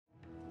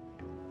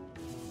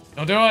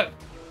Don't do it.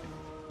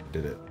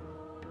 Did it?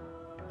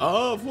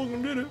 I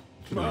fucking did it.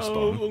 Should I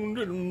respawn. fucking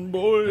did it,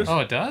 boys. Oh,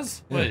 it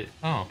does? Yeah. Wait.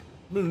 Oh.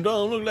 Been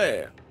done, look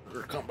at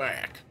that. Come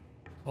back.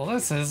 Well,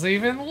 this is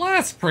even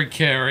less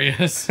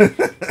precarious.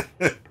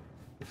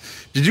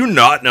 Did you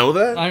not know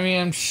that? I mean,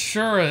 I'm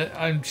sure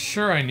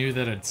I knew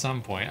that at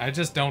some point. I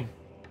just don't.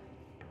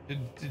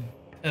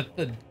 At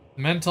the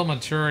mental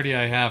maturity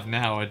I have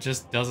now, it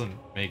just doesn't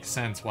make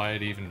sense why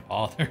it even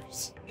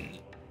bothers.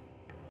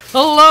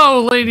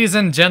 Hello, ladies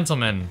and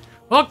gentlemen.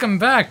 Welcome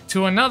back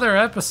to another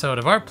episode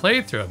of our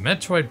playthrough of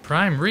Metroid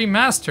Prime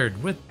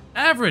Remastered with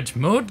Average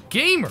Mode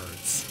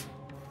Gamers.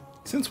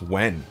 Since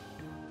when?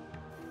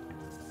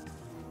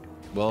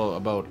 Well,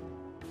 about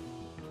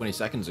 20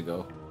 seconds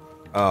ago.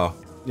 Oh,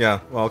 yeah.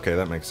 Well, okay,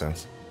 that makes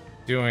sense.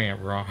 Doing it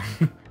wrong.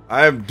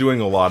 I'm doing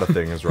a lot of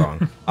things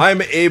wrong.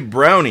 I'm Abe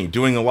Brownie,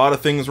 doing a lot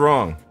of things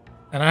wrong.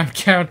 And I'm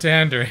Count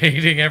Ander,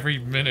 hating every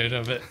minute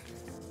of it.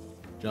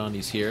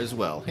 Johnny's here as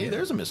well. Hey,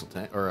 there's a missile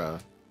tank, or a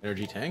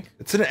energy tank.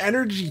 It's an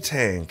energy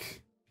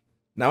tank.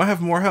 Now I have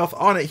more health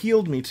on it.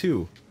 Healed me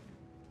too.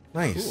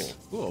 Nice.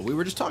 Cool, cool. We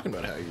were just talking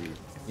about how you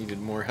needed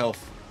more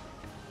health.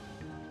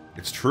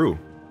 It's true.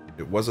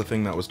 It was a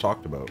thing that was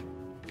talked about.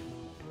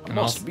 And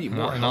Must also, be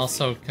more and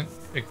healthy. also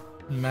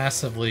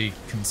massively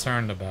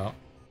concerned about.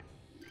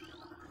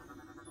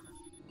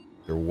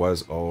 There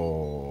was.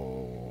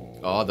 Oh.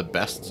 Oh, the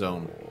best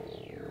zone.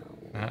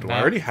 Do I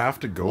already have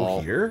to go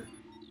Lol. here?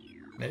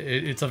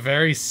 It's a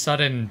very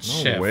sudden No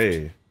shift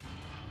way.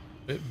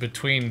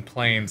 between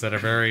planes that are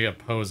very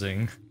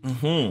opposing.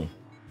 Mm-hmm.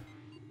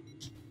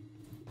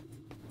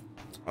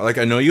 Like,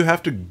 I know you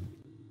have to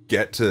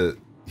get to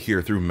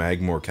here through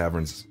Magmore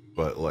Caverns,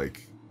 but,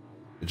 like,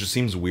 it just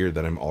seems weird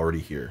that I'm already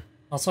here.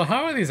 Also,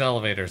 how are these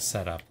elevators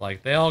set up?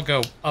 Like, they all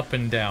go up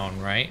and down,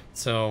 right?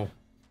 So,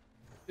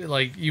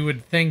 like, you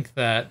would think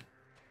that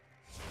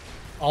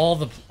all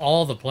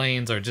the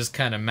planes are just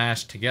kind of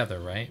mashed together,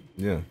 right?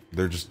 Yeah,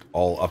 they're just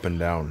all up and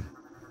down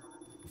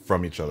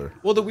from each other.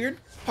 Well, the weird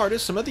part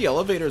is some of the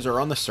elevators are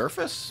on the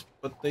surface,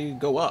 but they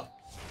go up.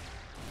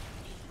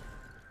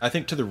 I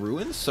think to the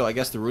ruins, so I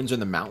guess the ruins are in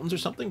the mountains or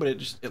something, but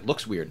it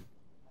looks weird.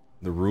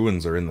 The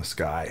ruins are in the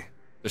sky.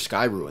 They're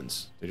sky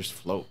ruins. They just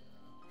float.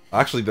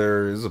 Actually,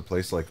 there is a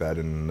place like that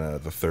in the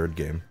third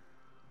game.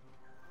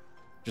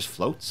 Just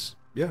floats?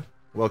 Yeah.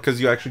 Well, because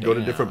you actually go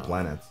to different Damn.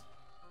 planets.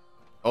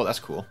 Oh, that's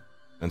cool.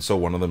 And so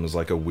one of them is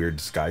like a weird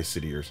sky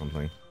city or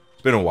something.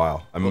 It's been a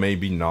while. I may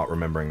be not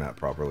remembering that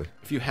properly.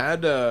 If you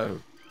had,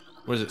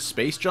 what is it,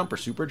 space jump or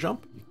super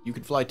jump, you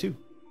could fly too.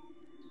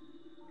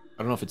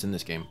 I don't know if it's in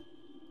this game.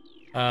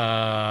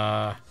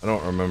 I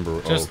don't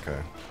remember. Just- Oh,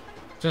 okay.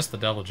 Just the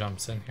double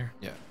jumps in here.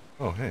 Yeah.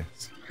 Oh, hey.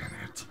 Scan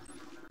it.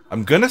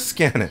 I'm gonna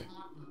scan it.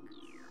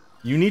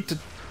 You need to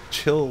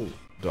chill,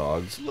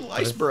 dogs. Little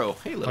ice bro.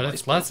 Hey, little But ice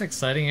it's bro. less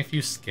exciting if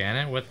you scan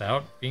it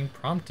without being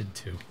prompted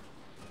to.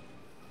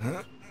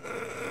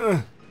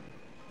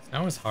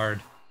 That was hard.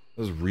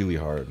 That was really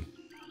hard.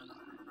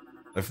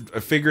 I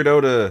figured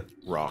out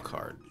Rock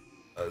hard.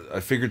 I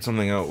figured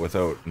something out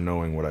without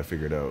knowing what I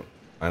figured out.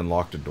 I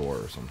unlocked a door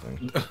or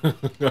something.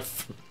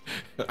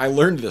 I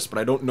learned this, but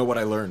I don't know what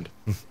I learned.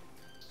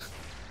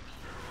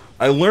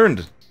 I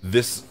learned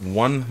this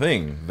one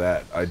thing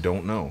that I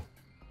don't know.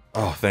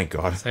 Oh, thank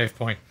God. Save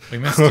point. We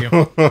missed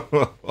you.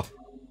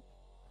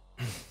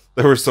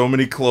 There were so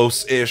many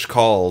close-ish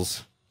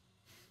calls.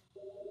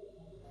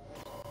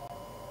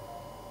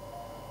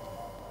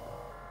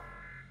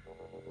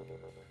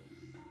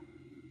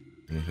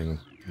 Anything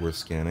worth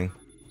scanning?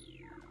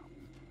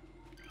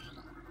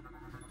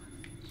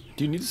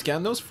 Do you need to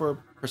scan those for a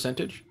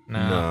percentage?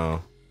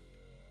 No.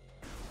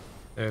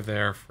 They're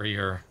there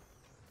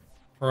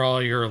for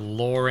all your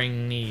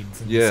loring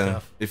needs and Yeah.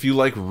 stuff. If you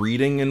like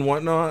reading and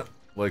whatnot,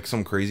 like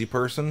some crazy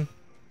person,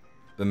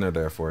 then they're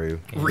there for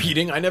you.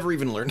 Reading? I never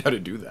even learned how to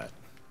do that.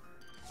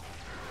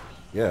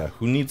 Yeah,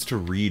 who needs to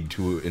read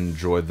to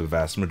enjoy the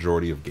vast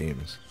majority of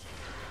games?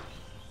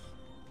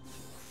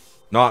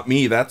 Not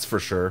me, that's for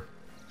sure.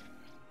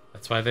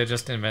 That's why they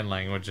just invent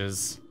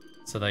languages,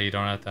 so that you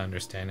don't have to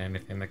understand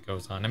anything that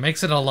goes on. It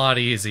makes it a lot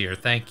easier,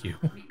 thank you.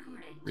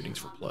 Readings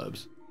for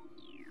plebs.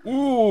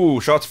 Ooh,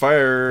 shots They're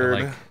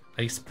fired. like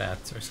ice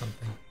bats or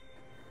something.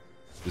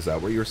 Is that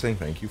what you were saying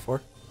thank you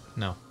for?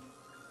 No,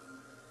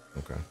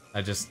 Okay.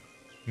 I just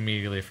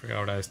immediately forgot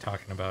what I was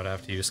talking about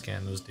after you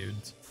scan those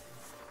dudes.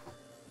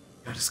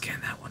 Gotta scan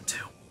that one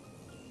too.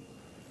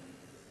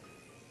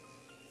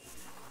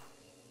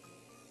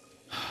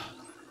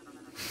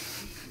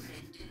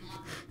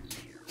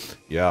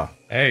 Yeah.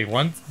 Hey,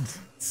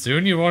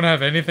 soon you won't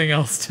have anything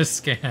else to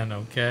scan,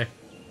 okay?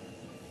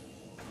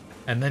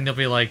 And then you'll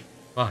be like,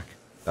 fuck,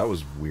 That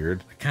was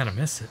weird. I kinda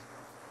miss it.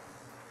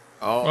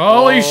 Oh,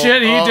 Holy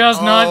shit, he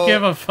does not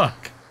give a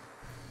fuck.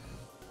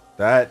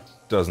 That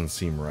doesn't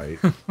seem right.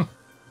 That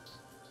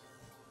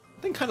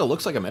thing kind of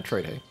looks like a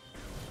Metroid, hey?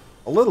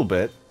 A little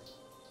bit.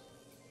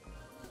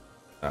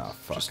 Ah,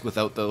 fuck. Just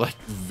without the, like,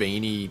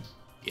 veiny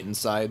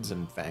insides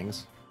and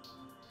fangs.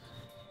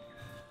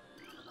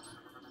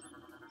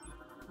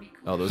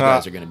 Oh, those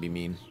guys are gonna be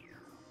mean.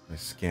 I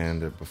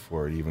scanned it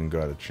before it even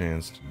got a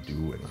chance to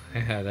do anything. I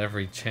had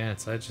every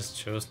chance. I just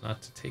chose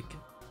not to take it.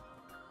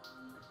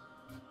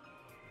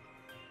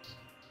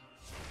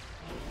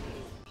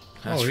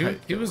 That's Oh, right,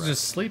 he was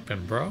just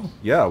sleeping, bro.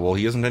 Yeah, well,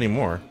 he isn't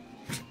anymore.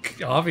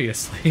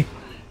 Obviously.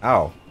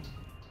 Ow.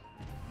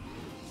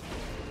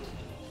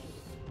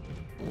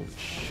 Holy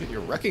shit,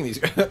 you're wrecking these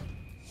guys.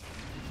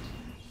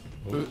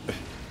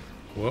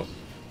 Whoop.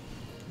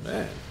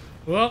 Man.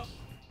 Whoop.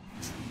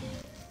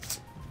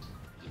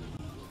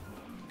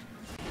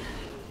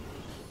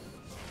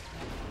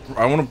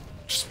 I want to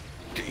just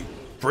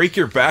break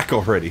your back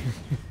already.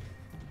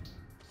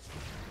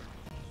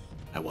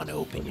 I want to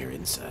open your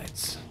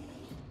insides.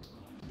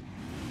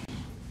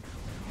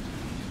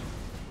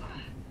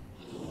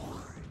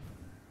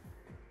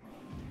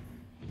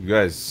 You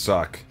guys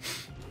suck.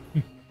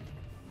 What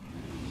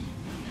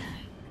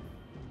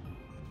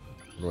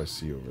do I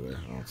see over there?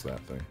 Oh, it's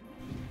that thing.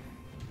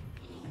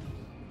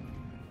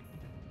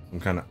 Some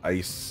kind of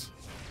ice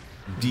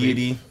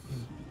deity.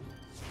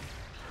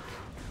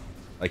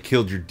 I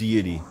killed your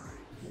deity.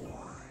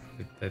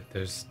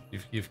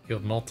 You've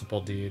killed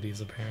multiple deities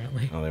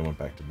apparently. Oh, they went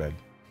back to bed.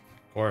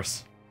 Of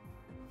course.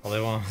 All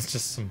they want is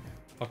just some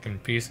fucking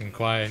peace and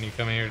quiet, and you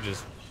come here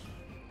just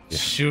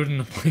shooting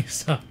the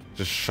place up.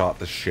 Just shot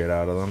the shit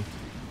out of them.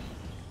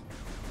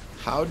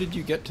 How did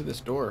you get to this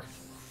door?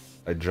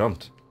 I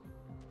jumped.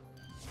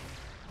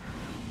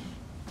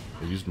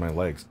 I used my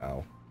legs.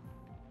 Ow.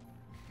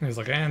 He's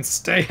like, and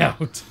stay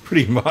out.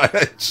 Pretty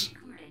much.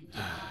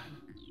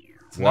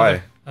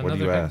 Why? What do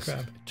you head ask?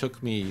 crab. It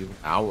took me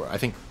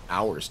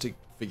hours to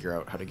figure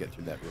out how to get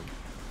through that room.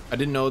 I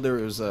didn't know there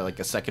was like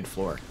a second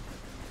floor.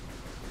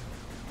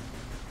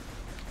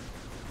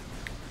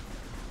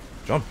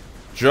 Jump.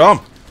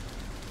 Jump!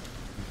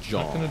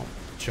 Not gonna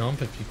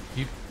jump if you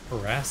keep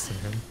harassing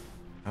him.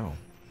 Ow.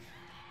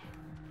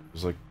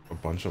 There's like a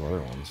bunch of other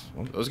ones.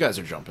 What? Those guys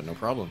are jumping, no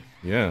problem.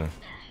 Yeah.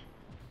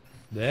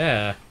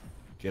 Yeah.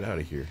 Get out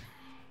of here.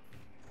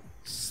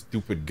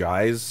 Stupid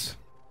guys.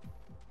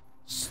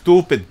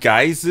 Stupid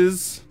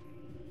guyses.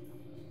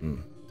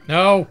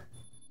 No.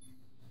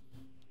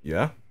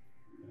 Yeah?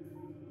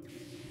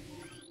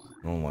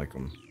 I don't like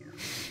them.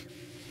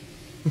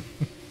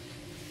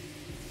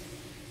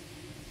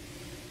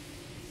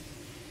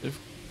 They've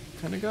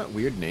kind of got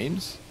weird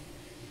names.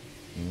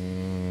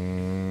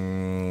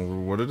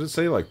 What did it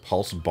say? Like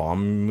Pulse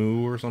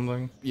Bombu or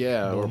something?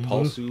 Yeah, or Bombu?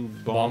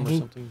 Pulsu Bomb or Bombu?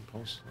 something.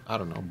 I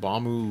don't know.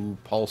 Bombu,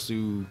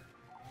 Pulsu.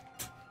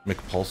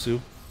 McPulsu?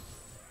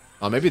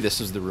 Oh, maybe this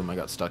is the room I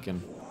got stuck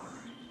in.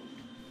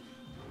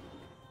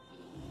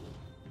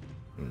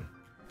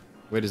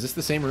 Wait, is this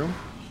the same room?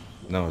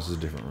 No, this is a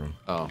different room.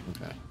 Oh,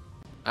 okay.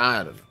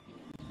 I don't know.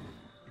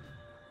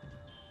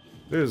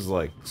 There's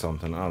like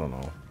something, I don't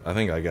know. I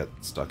think I get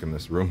stuck in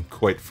this room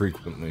quite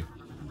frequently.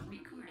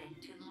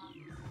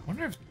 I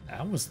wonder if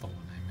that was the one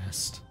I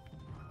missed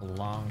a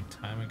long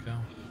time ago.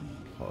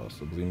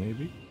 Possibly,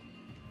 maybe. Go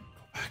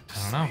back to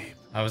I don't know.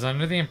 I was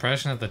under the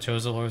impression that the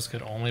Chozolors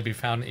could only be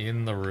found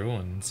in the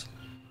ruins.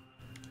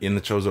 In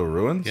the Chozo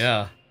ruins?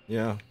 Yeah.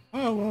 Yeah.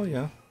 Oh, well,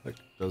 yeah. That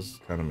does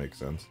kind of make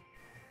sense.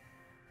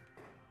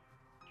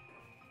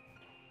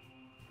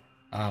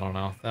 I don't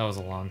know. That was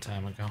a long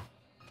time ago.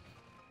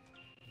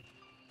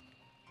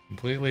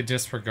 Completely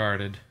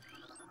disregarded.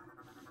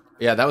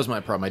 Yeah, that was my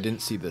problem. I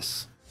didn't see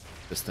this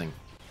thing.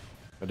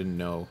 I didn't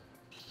know.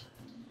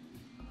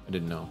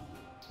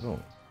 Oh.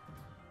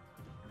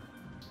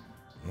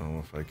 I don't know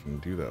if I can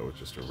do that with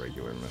just a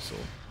regular missile.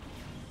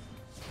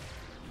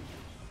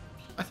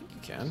 I think you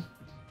can.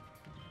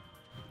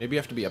 Maybe you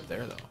have to be up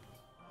there, though.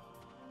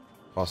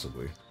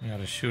 Possibly. You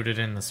gotta shoot it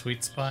in the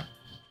sweet spot.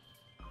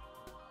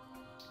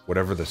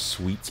 Whatever the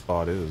sweet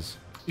spot is.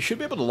 You should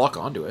be able to lock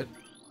onto it.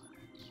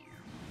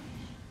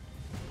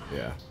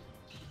 Yeah.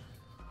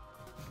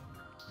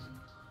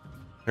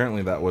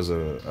 Apparently that was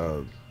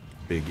a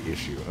big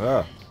issue.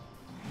 Ah.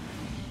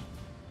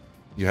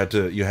 You had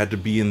to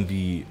be in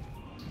the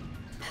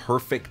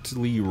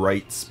perfectly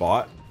right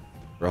spot,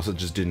 or else it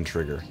just didn't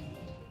trigger.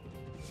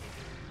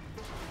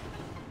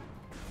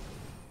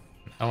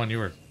 That one you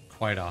were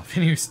quite off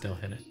and you still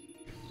hit it.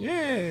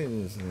 Yeah,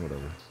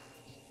 whatever.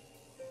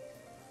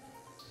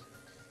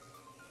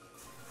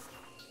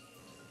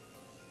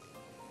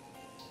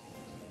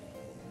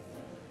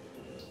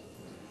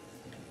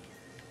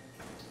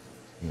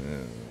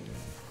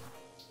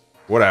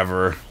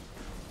 Whatever.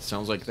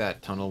 Sounds like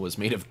that tunnel was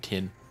made of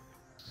tin.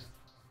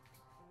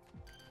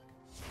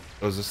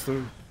 Oh, is this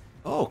the...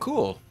 Oh,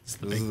 cool. It's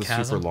the This is big the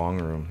chasm. super long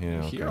room. Yeah,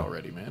 You're okay. here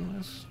already,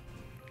 man.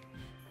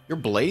 You're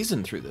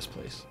blazing through this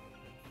place.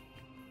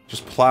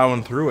 Just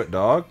plowing through it,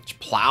 dog. Just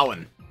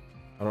plowing.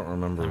 I don't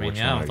remember I mean, which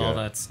yeah, one with I all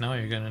get. that snow,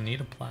 you're gonna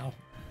need a plow.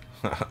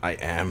 I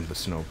am the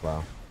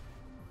snowplow.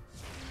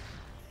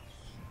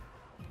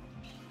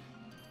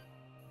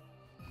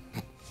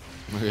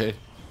 Okay.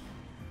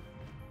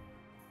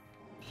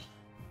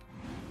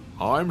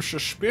 I'm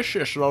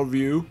suspicious of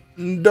you.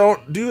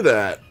 Don't do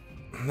that.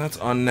 That's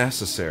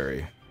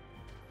unnecessary.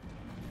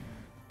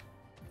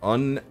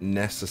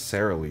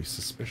 Unnecessarily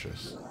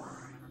suspicious.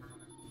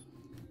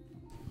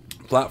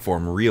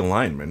 Platform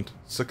realignment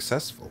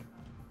successful.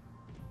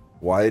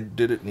 Why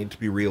did it need to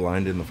be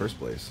realigned in the first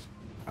place?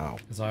 Ow.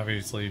 Because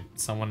obviously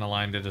someone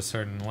aligned it a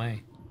certain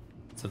way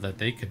so that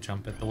they could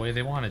jump it the way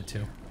they wanted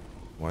to.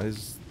 Why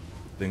is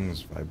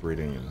things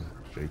vibrating and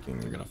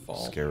shaking? You're gonna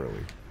fall.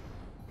 Scarily.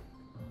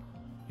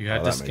 You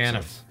had Oh, to that makes scan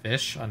a sense.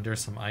 fish under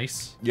some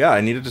ice? Yeah,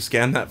 I needed to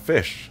scan that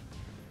fish.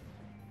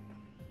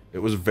 It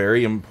was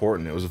very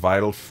important. It was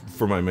vital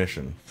for my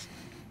mission.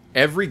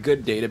 Every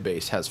good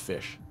database has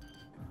fish.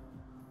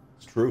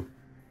 It's true.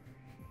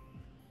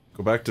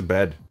 Go back to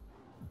bed.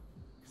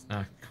 He's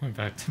not going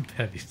back to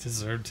bed. He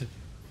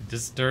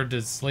disturbed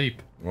his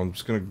sleep. Well, I'm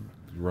just gonna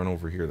run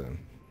over here then.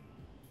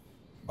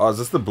 Oh, is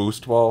this the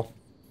boost ball?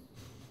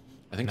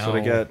 I think No. so.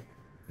 That's what I get?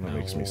 That No.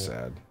 makes me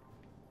sad.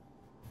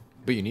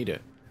 But you need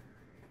it.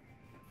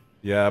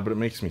 Yeah, but it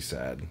makes me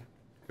sad.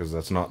 Because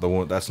that's not the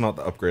one. That's not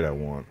the upgrade I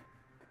want.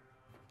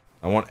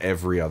 I want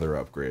every other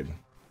upgrade.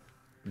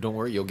 Don't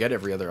worry, you'll get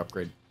every other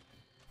upgrade.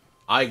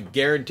 I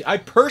guarantee. I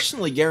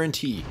personally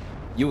guarantee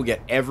you will get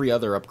every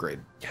other upgrade.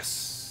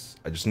 Yes!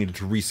 I just needed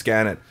to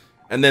rescan it.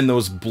 And then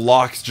those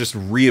blocks just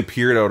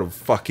reappeared out of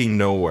fucking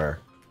nowhere.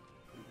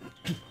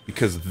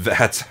 Because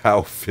that's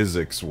how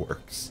physics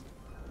works.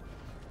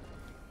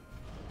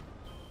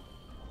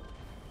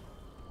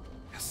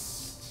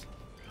 Yes.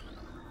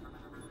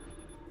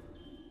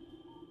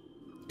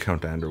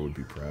 Count Andrew would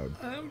be proud.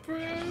 I'm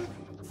proud.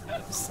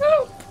 I'm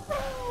so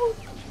proud.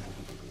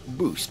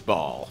 Boost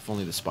ball. If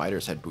only the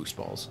spiders had boost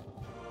balls.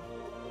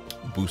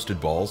 Boosted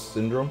balls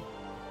syndrome?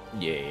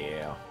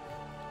 Yeah.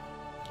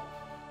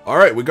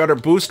 Alright, we got our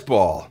boost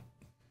ball.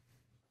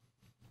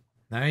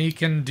 Now you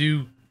can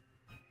do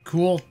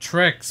cool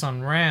tricks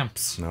on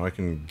ramps. Now I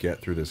can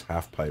get through this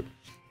half pipe.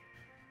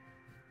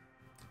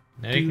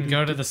 Now you can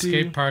go to the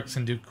skate parks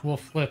and do cool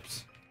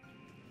flips.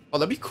 Oh,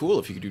 that'd be cool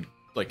if you could do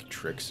like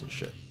tricks and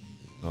shit.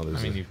 Oh, there's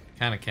I mean, you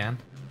kind of can.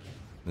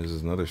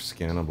 there's another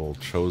scannable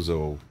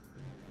Chozo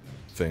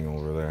thing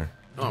over there.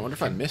 Oh, I wonder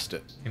if I missed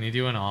it. Can you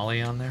do an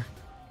ollie on there?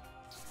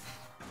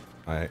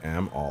 I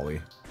am Ollie.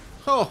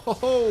 Ho ho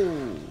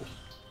ho!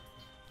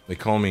 They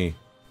call me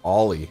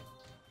Ollie.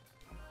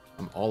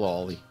 I'm all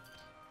ollie.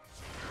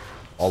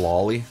 All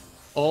Ollie?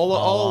 All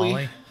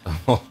ollie.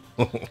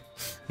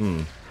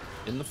 Hmm.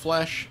 In the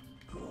flesh.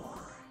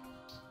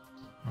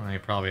 Oh, you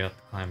probably have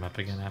to climb up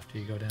again after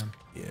you go down.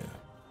 Yeah,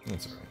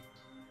 that's alright.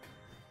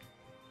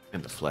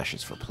 And the flesh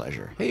is for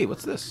pleasure. Hey,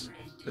 what's this?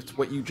 That's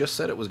what you just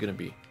said it was gonna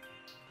be.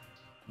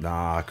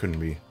 Nah, it couldn't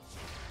be.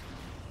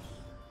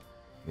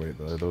 Wait,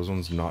 are those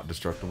ones not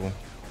destructible?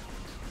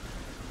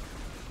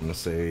 I'm gonna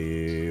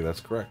say that's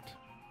correct.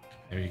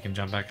 Maybe you can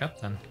jump back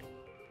up then.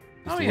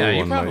 This Oh little yeah, you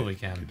one might probably be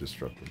can.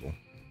 destructible.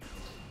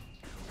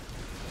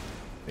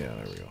 Yeah,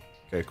 there we go.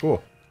 Okay,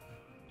 cool.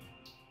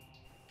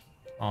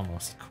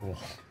 Almost cool.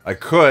 I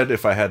could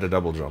if I had to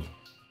double jump.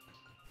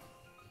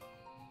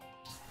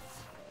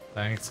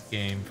 Thanks,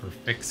 game, for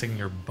fixing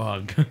your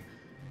bug.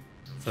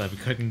 So that we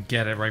couldn't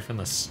get it right from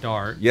the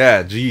start.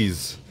 Yeah,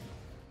 jeez.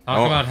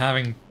 Talk about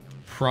having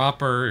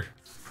proper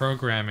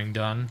programming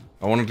done.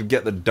 I wanted to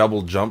get the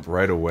double jump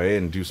right away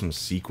and do some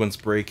sequence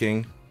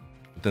breaking.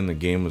 But then the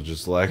game was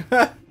just like,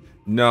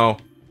 no.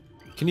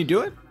 Can you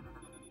do it?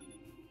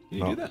 Can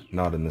you No, do that?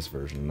 not in this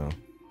version, no.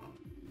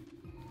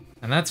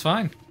 And that's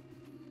fine.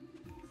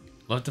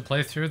 Love to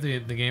play through the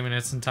game in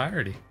its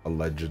entirety.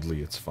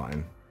 Allegedly, it's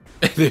fine.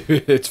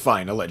 It's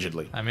fine,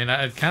 allegedly. I mean,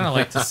 I'd kind of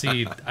like to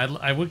see...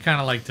 I would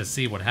kind of like to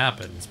see what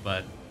happens,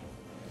 but...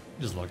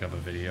 Just look up a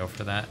video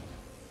for that.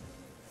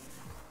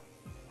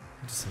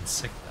 Just some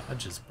sick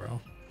dodges,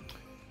 bro.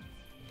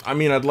 I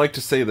mean, I'd like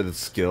to say that it's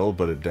skill,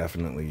 but it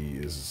definitely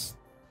is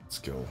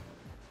skill.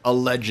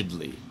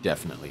 Allegedly,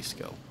 definitely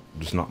skill.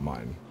 Just not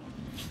mine.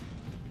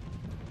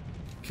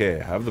 Okay,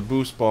 I have the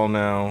boost ball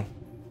now.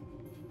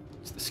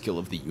 It's the skill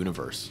of the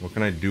universe. What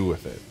can I do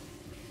with it?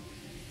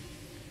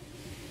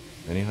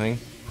 Anything?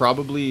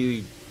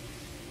 Probably,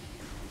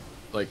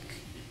 like,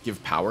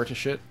 give power to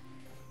shit.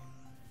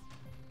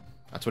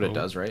 That's what it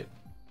does, right?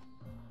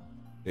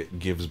 It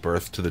gives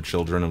birth to the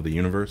children of the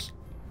universe?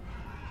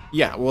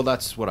 Yeah, well,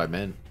 that's what I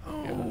meant.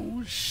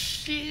 Oh,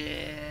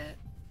 shit.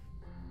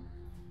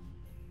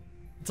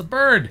 It's a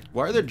bird.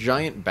 Why are there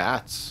giant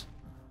bats?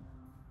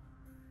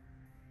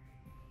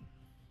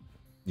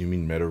 You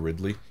mean Meta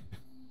Ridley?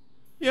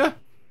 Yeah.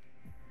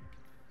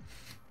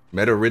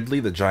 Meta Ridley,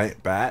 the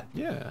giant bat?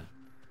 Yeah.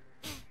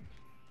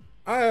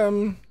 I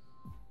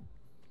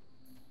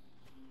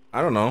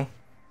don't know.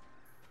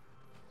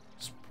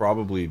 It's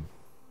probably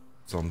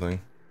something.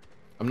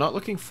 I'm not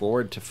looking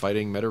forward to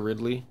fighting Meta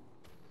Ridley.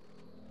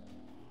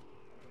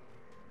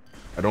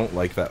 I don't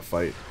like that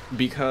fight.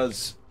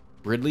 Because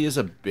Ridley is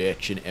a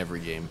bitch in every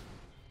game.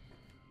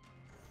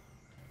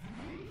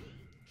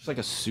 She's like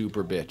a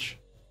super bitch.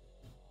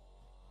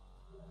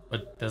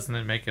 But doesn't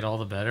it make it all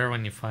the better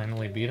when you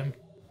finally beat him?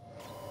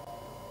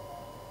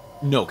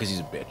 No, because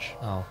he's a bitch.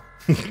 Oh.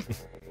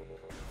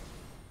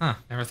 Huh,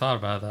 never thought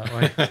about it that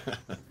way.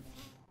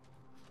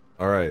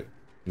 Alright.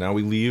 Now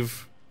we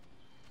leave.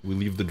 We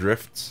leave the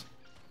drifts.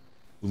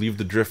 We leave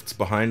the drifts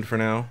behind for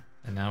now.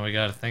 And now we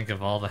gotta think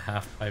of all the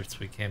half-pipes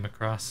we came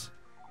across.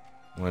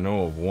 I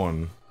know of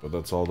one, but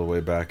that's all the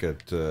way back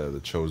at the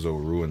Chozo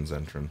Ruins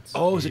entrance.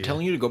 Oh, is it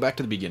telling you to go back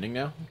to the beginning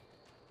now?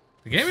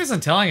 The game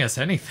isn't telling us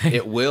anything.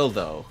 It will,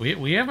 though.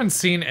 We haven't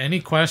seen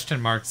any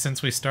question marks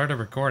since we started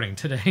recording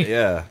today.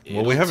 Yeah,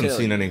 well, we It'll haven't tell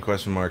seen you. any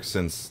question marks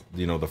since,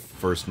 you know, the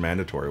first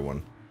mandatory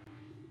one.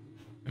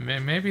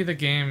 Maybe the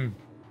game...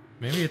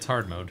 Maybe it's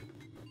hard mode.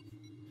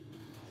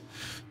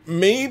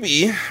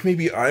 Maybe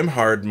I'm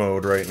hard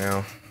mode right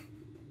now.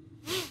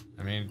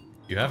 I mean,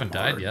 you haven't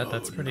died yet.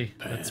 That's pretty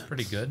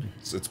good.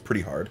 It's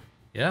pretty hard.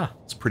 Yeah.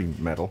 It's pretty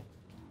metal.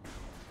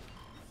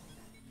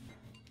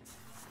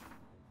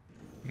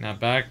 Now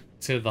back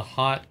to the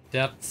hot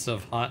depths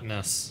of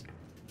hotness.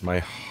 My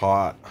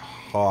hot,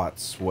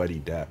 sweaty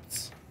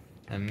depths.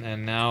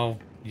 And now,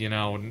 you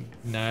know,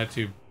 now that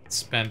you've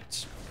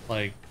spent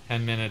like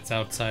 10 minutes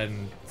outside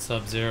in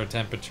sub-zero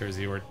temperatures,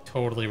 you were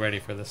totally ready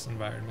for this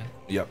environment.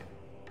 Yep.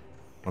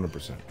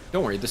 100%.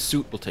 Don't worry, the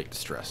suit will take the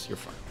stress. You're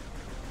fine.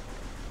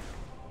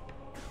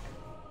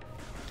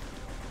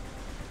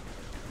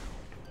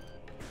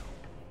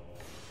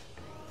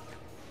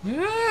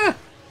 Ah!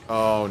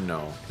 Oh,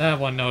 no. That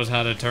one knows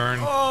how to turn.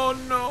 Oh,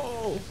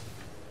 no!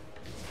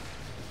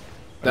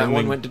 I That didn't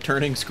one think- went to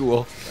turning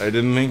school. I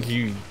didn't think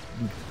you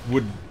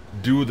would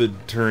do the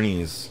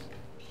turnies.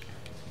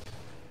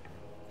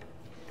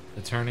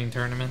 The turning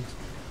tournament.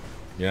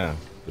 Yeah,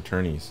 the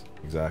turnies.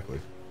 Exactly.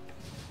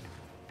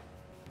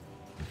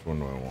 Which one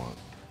do I want?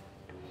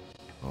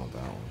 Oh,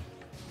 that one.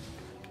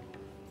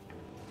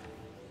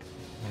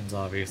 One's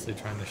obviously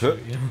trying to shoot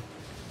you.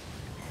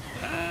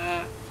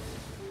 Ah!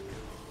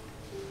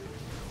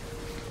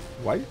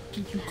 Why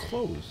did you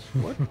close?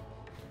 What?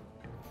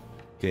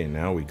 Okay,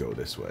 now we go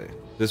this way.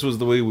 This was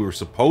the way we were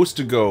supposed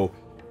to go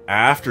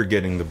after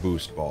getting the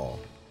boost ball.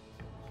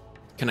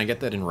 Can I get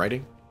that in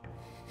writing?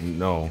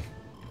 No,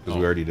 because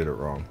we already did it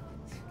wrong.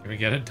 Can we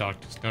get a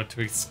doctor's note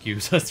to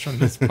excuse us from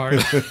this part?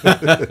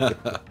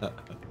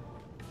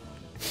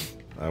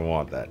 I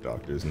want that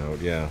doctor's note,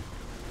 yeah.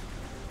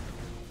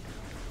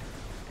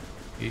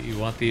 You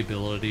want the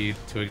ability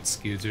to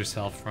excuse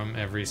yourself from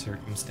every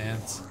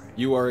circumstance.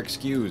 You are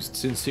excused.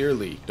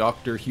 Sincerely,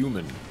 Dr.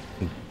 Human.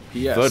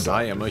 P.S. doctor.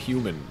 I am a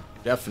human.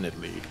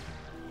 Definitely.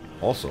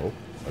 Also,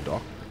 a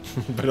doctor.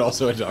 But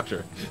also a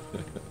doctor.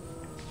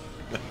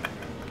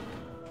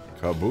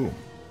 Kaboom.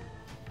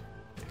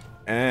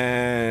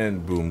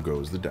 And boom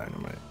goes the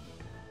dynamite.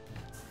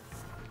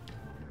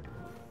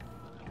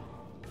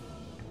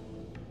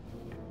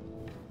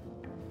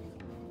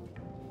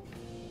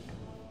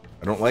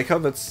 I don't like how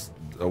that's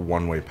a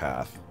one-way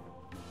path.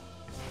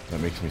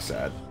 That makes me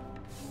sad.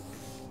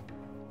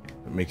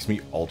 It makes me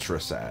ultra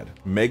sad.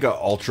 Mega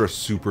ultra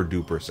super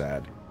duper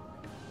sad.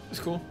 It's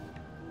cool.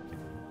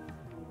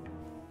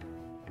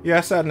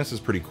 Yeah, sadness is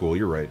pretty cool,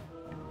 you're right.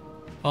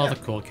 All the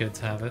cool kids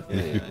have it.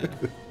 Yeah.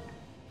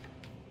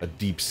 A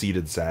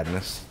deep-seated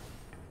sadness.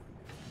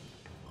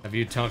 Have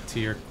you talked to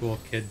your cool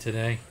kid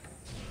today?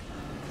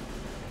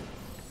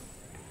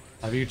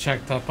 Have you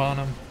checked up on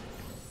him?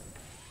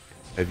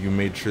 Have you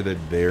made sure that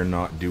they're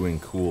not doing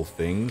cool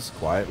things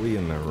quietly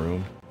in their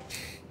room?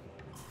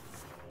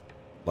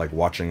 Like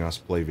watching us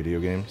play video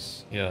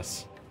games?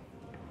 Yes.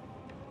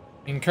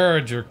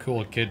 Encourage your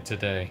cool kid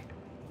today.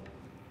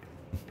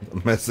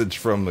 A message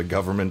from the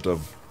government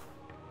of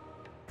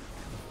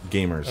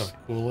gamers.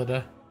 Of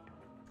Coolida.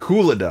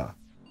 Coolida.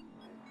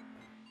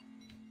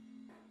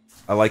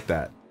 I like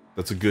that.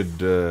 That's a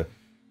good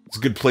it's a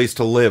good place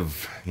to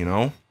live, you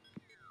know?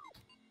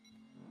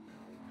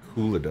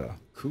 Coolida.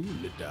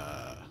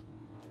 Coolida.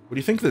 What do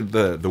you think that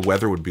the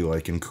weather would be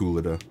like in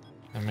Coolida?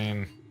 I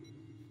mean,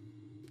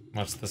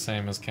 much the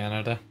same as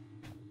Canada.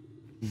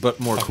 But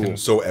more Fucking- cool.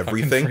 So Fucking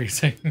everything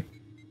freezing.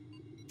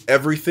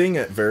 everything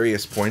at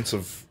various points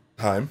of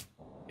time?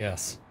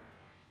 Yes.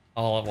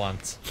 All at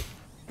once.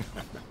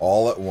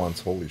 All at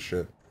once. Holy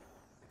shit.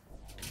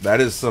 That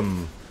is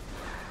some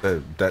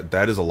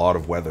that is a lot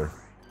of weather.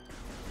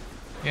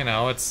 You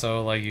know, it's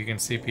so like you can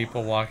see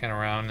people walking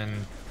around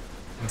in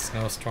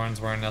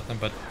snowstorms wearing nothing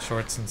but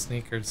shorts and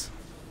sneakers.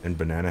 And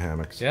banana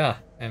hammocks. Yeah,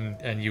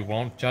 and you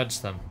won't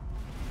judge them.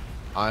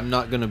 I'm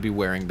not gonna be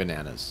wearing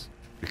bananas.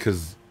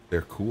 Because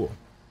they're cool.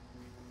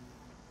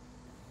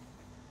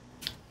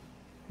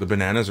 The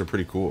bananas are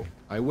pretty cool.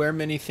 I wear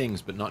many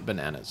things, but not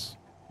bananas.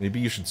 Maybe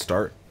you should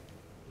start.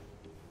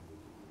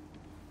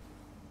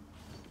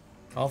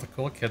 All the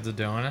cool kids are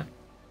doing it.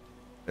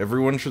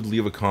 Everyone should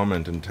leave a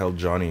comment and tell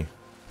Johnny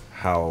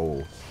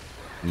how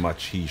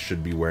much he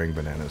should be wearing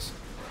bananas.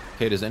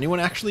 Okay, does anyone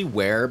actually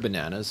wear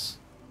bananas?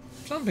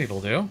 Some people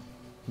do.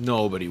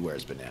 Nobody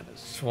wears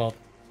bananas. Well,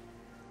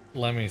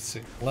 let me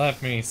see.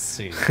 Let me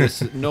see.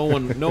 No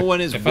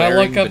one is If I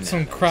wearing look up some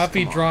bananas.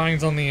 crappy Come on.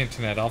 drawings on the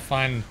internet, I'll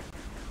find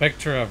a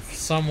picture of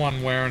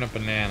someone wearing a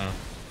banana.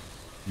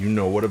 You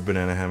know what a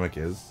banana hammock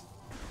is?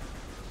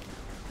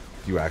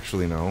 You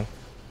actually know?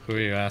 Who are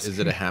you asking? Is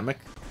it a hammock?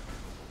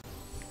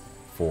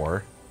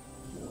 For?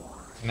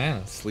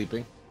 Bananas.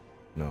 Sleeping?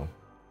 No.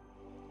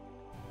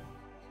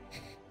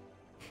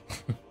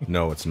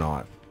 No, it's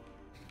not.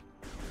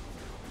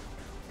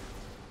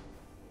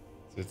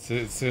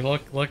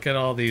 Look at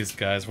all these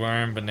guys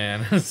wearing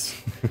bananas.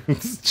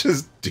 It's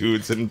just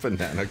dudes in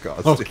banana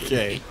costumes.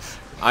 Okay.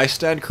 I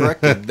stand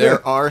corrected.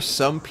 There are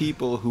some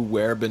people who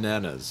wear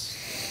bananas.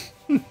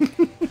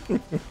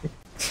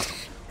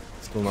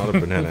 Still not a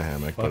banana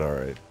hammock, but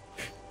alright.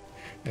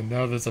 And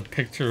now there's a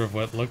picture of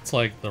what looks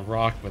like The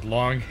Rock with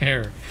long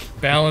hair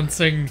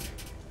balancing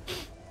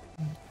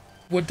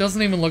what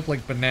doesn't even look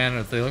like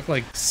bananas. They look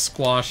like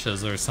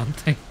squashes or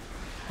something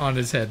on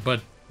his head,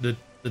 but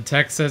the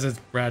text says it's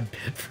Brad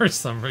Pitt for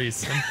some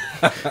reason.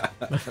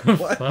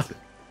 What?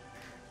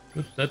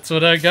 That's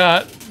what I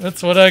got.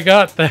 That's what I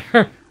got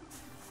there.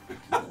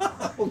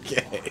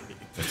 Okay.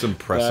 That's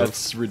impressive.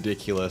 That's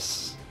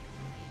ridiculous.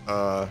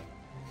 The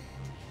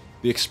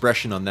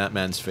expression on that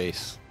man's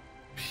face.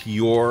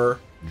 Pure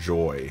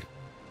joy.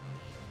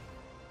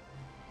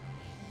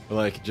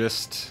 Like,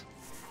 just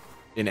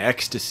in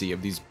ecstasy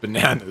of these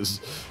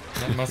bananas.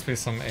 That must be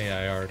some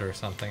AI art or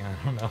something. I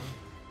don't know.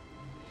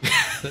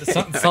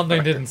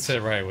 Something didn't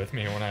sit right with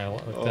me when I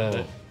looked at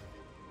it.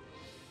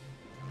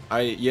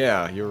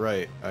 Yeah, you're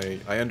right.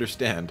 I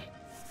understand.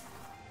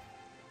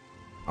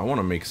 I want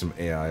to make some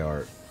AI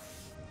art.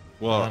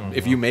 Well,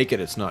 if you make it,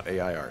 it's not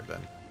AI art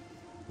then.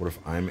 What if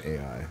I'm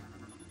AI?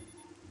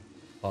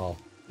 Well,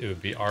 it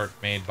would be art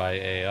made by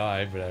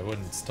AI, but I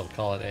wouldn't still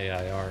call it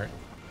AI art.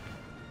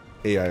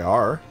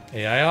 AIR?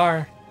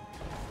 AIR.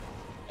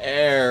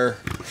 Air.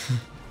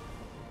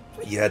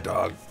 Yeah,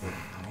 dog.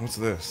 What's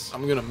this?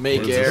 I'm gonna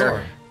make What is this air.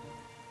 for?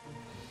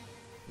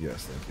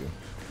 Yes, thank you.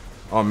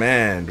 Oh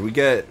man, do we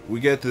get it? Do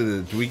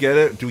we get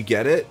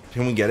it?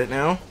 Can we get it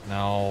now?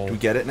 No. Do we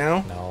get it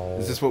now? No.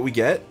 Is this what we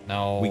get?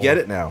 No. We get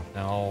it now.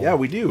 No. Yeah,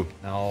 we do.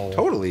 No.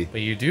 Totally.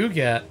 But you do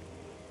get.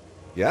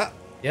 Yeah,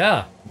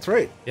 Yeah. that's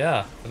right.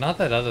 Yeah. But not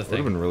that other It would have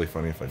thing. been really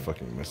funny if I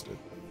fucking missed it.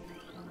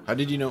 How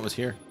did you know it was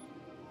here?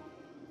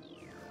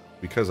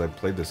 Because I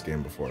played this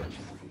game before.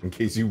 In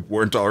case you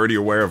weren't already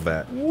aware of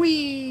that.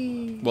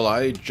 Well,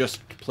 I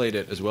just played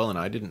it as well, and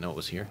I didn't know it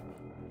was here.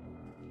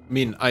 I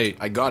mean, I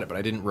got it, but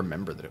I didn't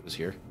remember that it was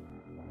here.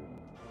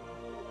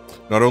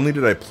 Not only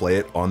did I play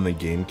it on the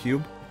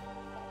GameCube,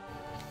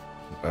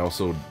 I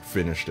also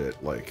finished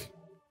it like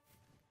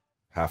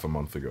half a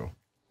month ago.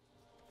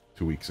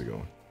 2 weeks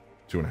ago.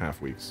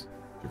 2.5 weeks,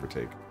 give or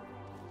take.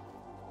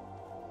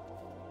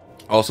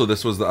 Also,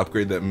 this was the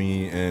upgrade that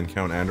me and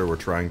Count Ander were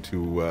trying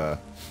to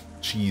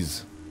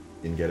cheese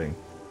in getting.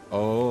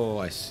 Oh,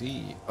 I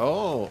see.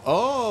 Oh,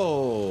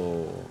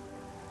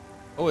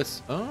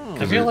 it's... Oh.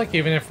 I feel like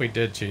even if we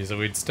did choose it,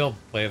 we'd still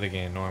play the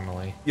game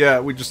normally. Yeah,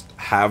 we just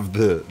have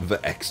the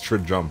extra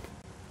jump.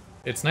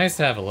 It's nice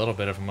to have a little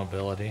bit of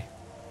mobility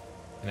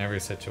in every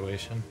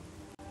situation.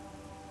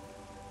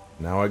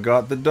 Now I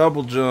got the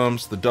double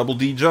jumps, the double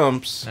D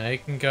jumps. Now you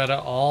can go to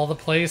all the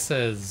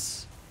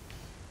places.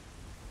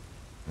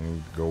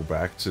 And go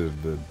back to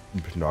the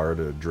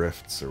Pinarda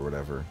drifts or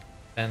whatever.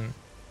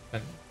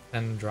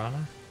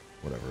 Andrana?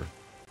 Whatever.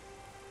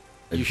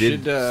 I You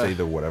did should, say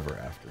the whatever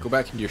after. Go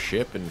back into your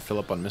ship and fill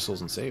up on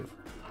missiles and save.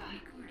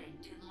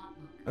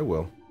 I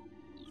will.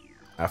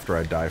 After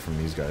I die from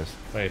these guys.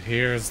 Wait,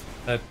 here's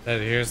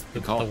here's the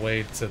call.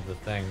 way to the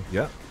thing.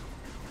 Yeah.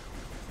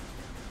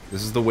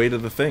 This is the way to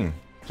the thing.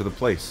 To the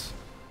place.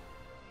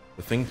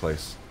 The thing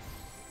place.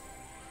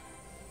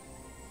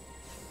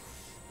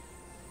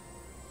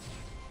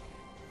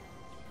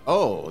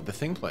 Oh, the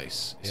thing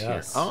place is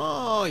Yes. here.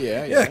 Oh,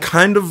 yeah, Yeah,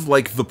 kind of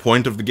like the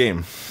point of the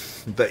game.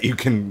 That you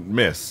can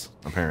miss,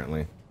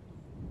 apparently.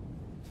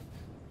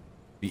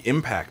 The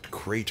impact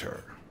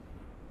crater.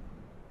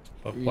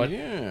 But what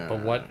Yeah.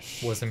 but what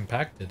was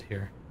impacted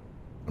here?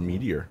 A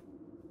meteor.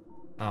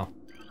 Oh.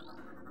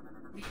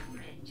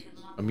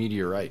 A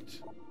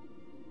meteorite.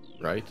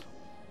 Right?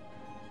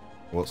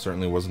 Well, it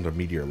certainly wasn't a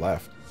meteor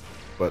left.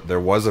 But there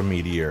was a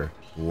meteor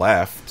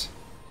left.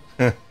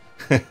 I'll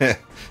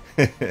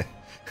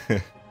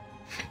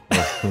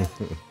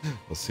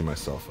see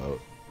myself out.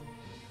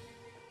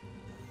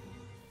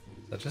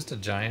 Is that just a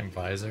giant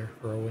visor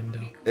for a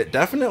window? It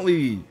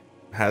definitely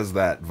has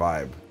that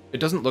vibe. It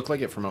doesn't look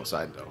like it from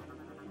outside, though.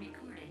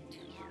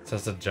 It's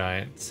just a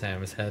giant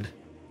Sam's head.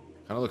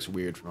 Kind of looks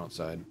weird from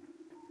outside.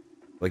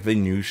 Like they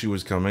knew she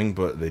was coming,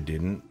 but they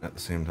didn't at the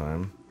same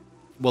time.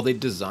 Well, they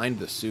designed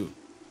the suit,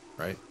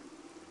 right?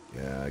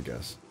 Yeah, I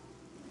guess.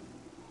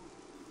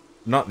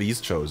 Not these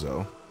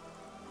Chozo.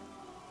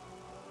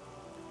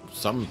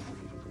 Some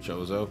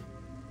Chozo.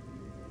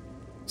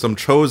 Some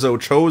Chozo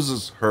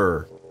chooses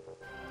her.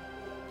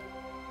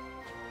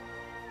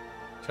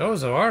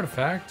 Chozo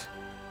artifact.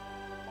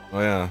 Oh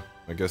yeah,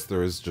 I guess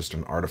there is just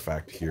an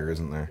artifact here,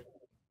 isn't there?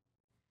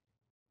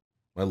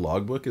 My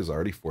logbook is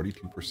already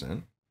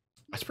 42%.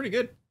 That's pretty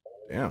good.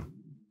 Damn.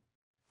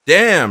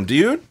 Damn,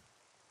 dude!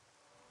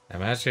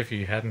 Imagine if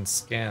you hadn't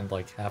scanned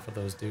like half of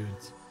those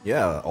dudes.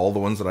 Yeah, all the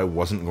ones that I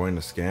wasn't going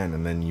to scan,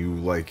 and then you,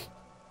 like,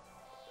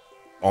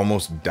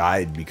 almost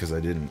died because I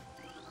didn't.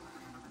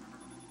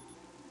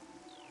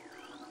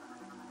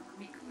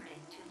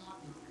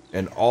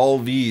 And all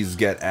these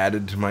get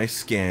added to my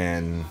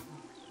scan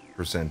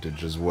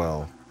percentage as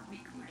well.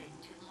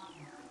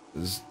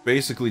 is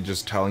basically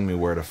just telling me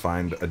where to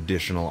find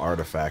additional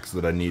artifacts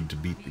that I need to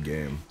beat the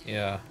game.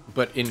 Yeah.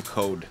 But in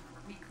code.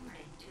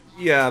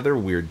 Yeah, they're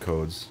weird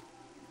codes.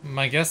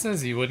 My guess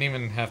is you wouldn't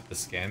even have to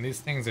scan these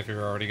things if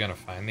you're already gonna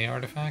find the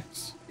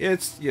artifacts.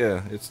 It's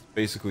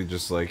basically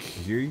just like,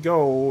 here you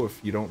go, if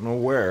you don't know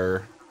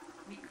where.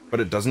 But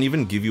it doesn't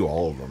even give you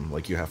all of them.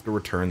 Like, you have to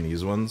return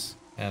these ones.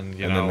 And,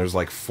 and then there's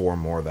like 4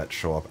 more that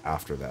show up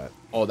after that.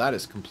 Oh, that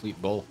is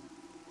complete bull.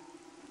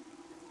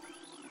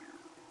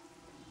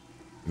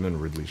 And then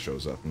Ridley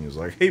shows up and he's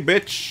like, hey,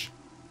 bitch,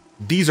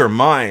 these are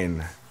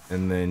mine.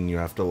 And then you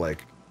have to,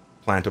 like,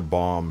 plant a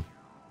bomb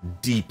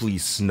deeply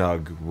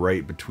snug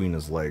right between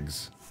his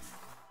legs.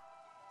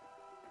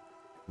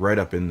 Right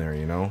up in there,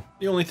 you know?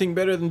 The only thing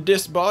better than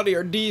Dis body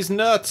are D's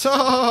nuts.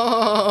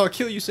 Oh,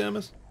 kill you,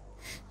 Samus.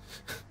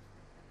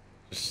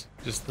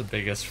 Just the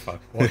biggest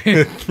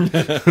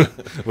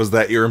fuckboy. Was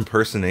that your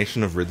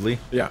impersonation of Ridley?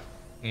 Yeah.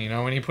 You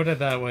know, when you put it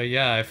that way,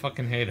 yeah, I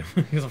fucking hate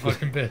him. He's a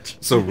fucking bitch.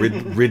 So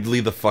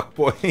Ridley the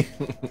fuckboy?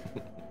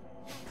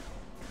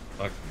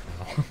 Fuck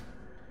no.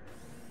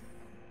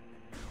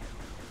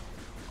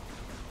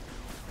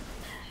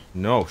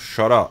 No,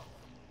 shut up.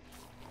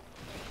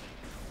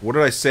 What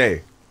did I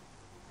say?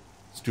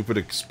 Stupid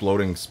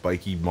exploding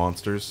spiky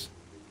monsters.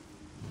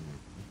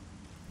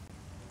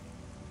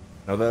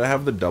 Now that I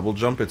have the double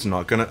jump, it's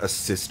not gonna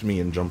assist me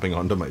in jumping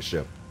onto my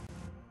ship.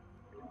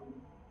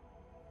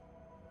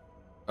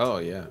 Oh,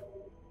 yeah.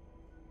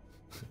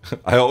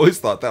 I always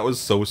thought that was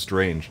so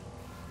strange.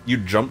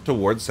 You'd jump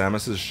towards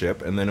Samus's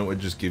ship, and then it would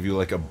just give you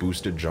like a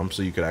boosted jump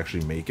so you could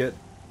actually make it.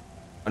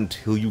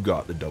 Until you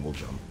got the double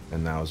jump.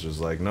 And now it's just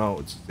like,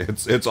 no,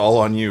 it's all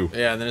on you.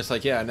 Yeah, and then it's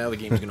like, yeah, now the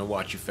game's gonna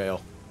watch you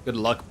fail. Good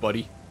luck,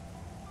 buddy.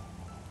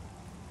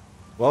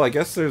 Well, I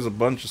guess there's a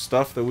bunch of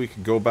stuff that we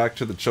could go back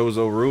to the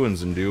Chozo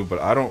ruins and do, but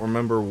I don't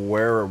remember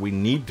where we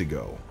need to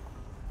go.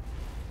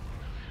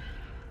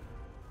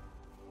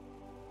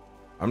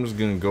 I'm just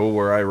gonna go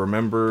where I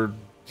remember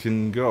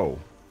can go.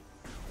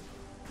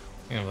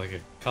 You have like a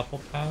couple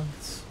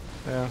paths.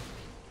 Yeah.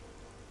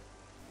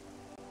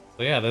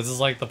 So yeah, this is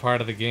like the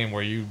part of the game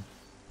where you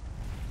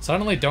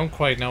suddenly don't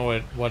quite know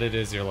what it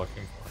is you're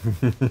looking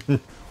for.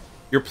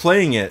 You're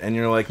playing it and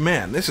you're like,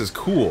 man, this is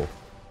cool.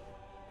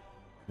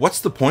 What's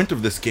the point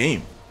of this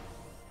game?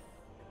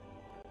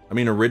 I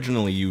mean,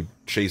 originally you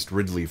chased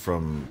Ridley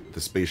from the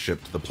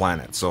spaceship to the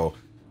planet, so,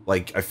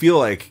 like, I feel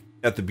like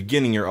at the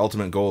beginning your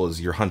ultimate goal is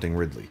you're hunting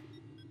Ridley.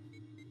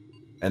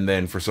 And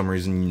then for some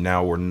reason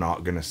now we're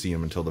not gonna see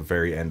him until the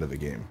very end of the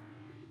game.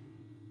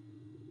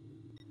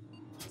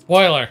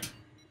 Spoiler!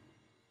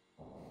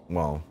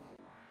 Well,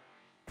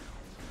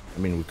 I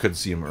mean, we could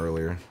see him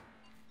earlier.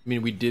 I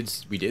mean, we did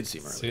see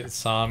him earlier.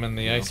 Saw him in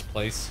the ice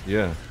place.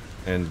 Yeah,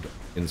 and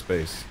in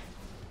space.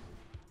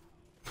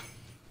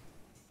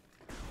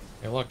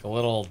 Hey, look, a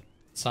little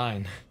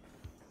sign.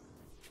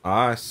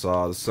 I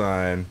saw the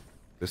sign.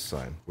 This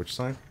sign. Which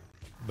sign?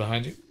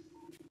 Behind you?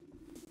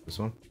 This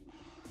one?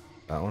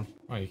 That one?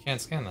 Oh, you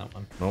can't scan that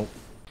one. Nope.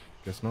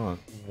 Guess not.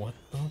 What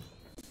the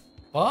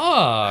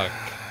fuck?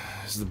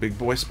 Is the big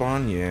boy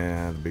spawn?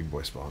 Yeah, the big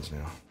boy spawns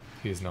now.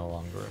 He's no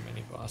longer a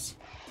mini boss.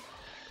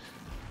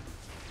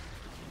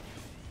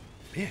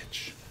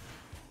 Bitch.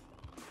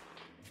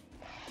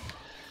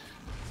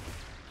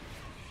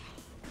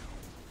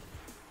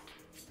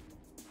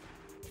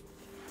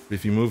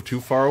 If you move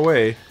too far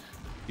away,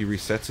 he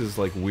resets his,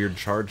 like, weird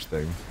charge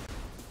thing.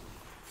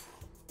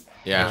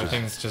 Yeah.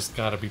 Everything's just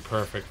gotta be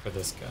perfect for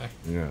this guy.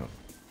 Yeah.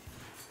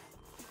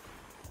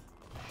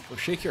 Well,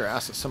 shake your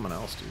ass at someone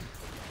else, dude.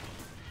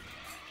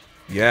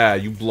 Yeah,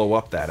 you blow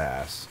up that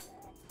ass.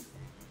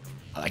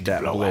 I like That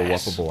to blow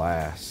ass. blow-upable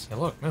ass. Hey,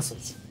 look,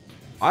 missiles.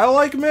 I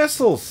like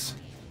missiles!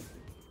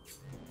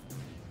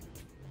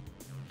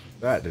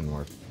 That didn't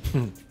work.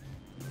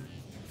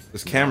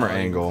 This camera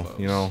angle,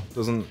 you know,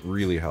 doesn't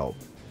really help.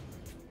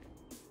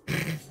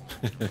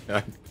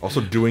 Also,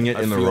 doing it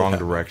in the wrong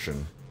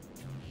direction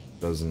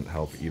doesn't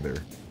help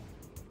either.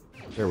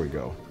 There we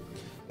go.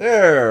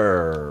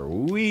 There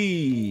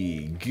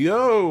we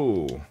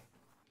go!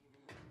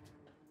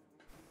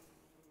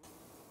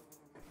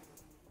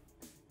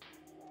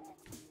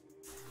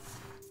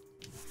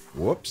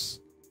 Whoops.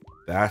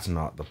 That's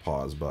not the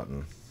pause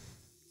button.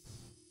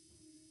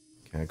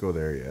 Can't go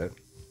there yet.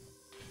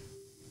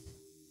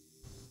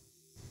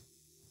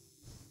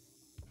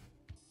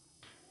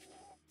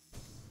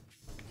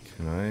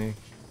 Can I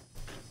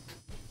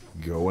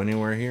go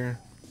anywhere here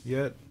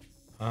yet?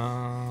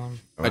 Um,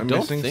 Am I don't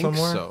missing think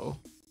somewhere? so.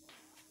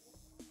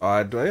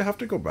 Do I have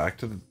to go back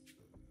to the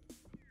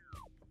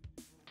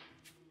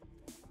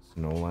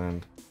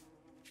Snowland?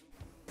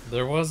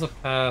 there was a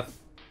path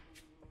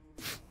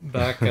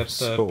back at the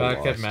So back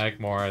at lost.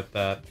 Magmore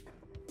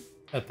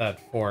at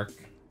that fork.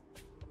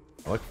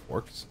 I like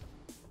forks.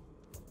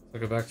 So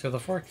go back to the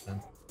fork then.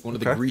 One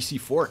of the Okay. greasy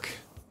fork.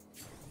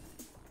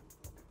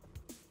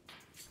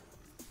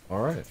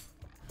 Alright.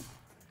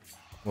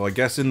 Well, I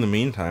guess in the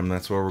meantime,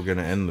 that's where we're going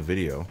to end the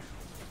video.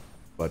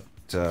 But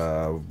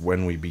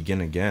when we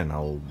begin again,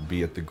 I'll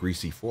be at the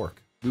Greasy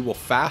Fork. We will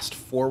fast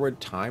forward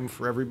time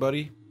for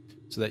everybody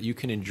so that you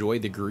can enjoy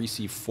the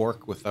greasy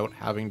fork without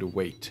having to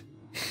wait.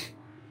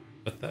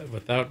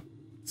 Without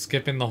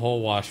skipping the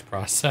whole wash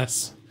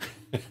process.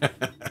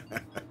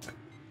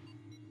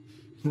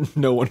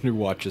 No one who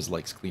watches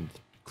likes clean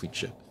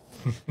shit.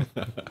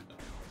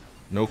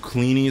 No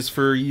cleanies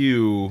for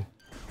you.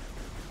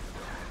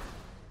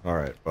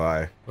 Alright,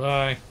 bye.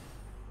 Bye.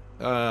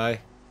 Bye.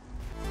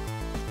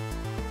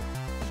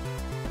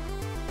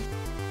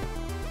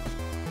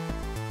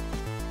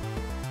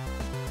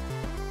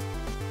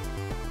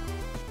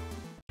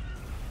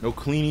 No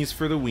cleanies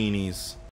for the weenies.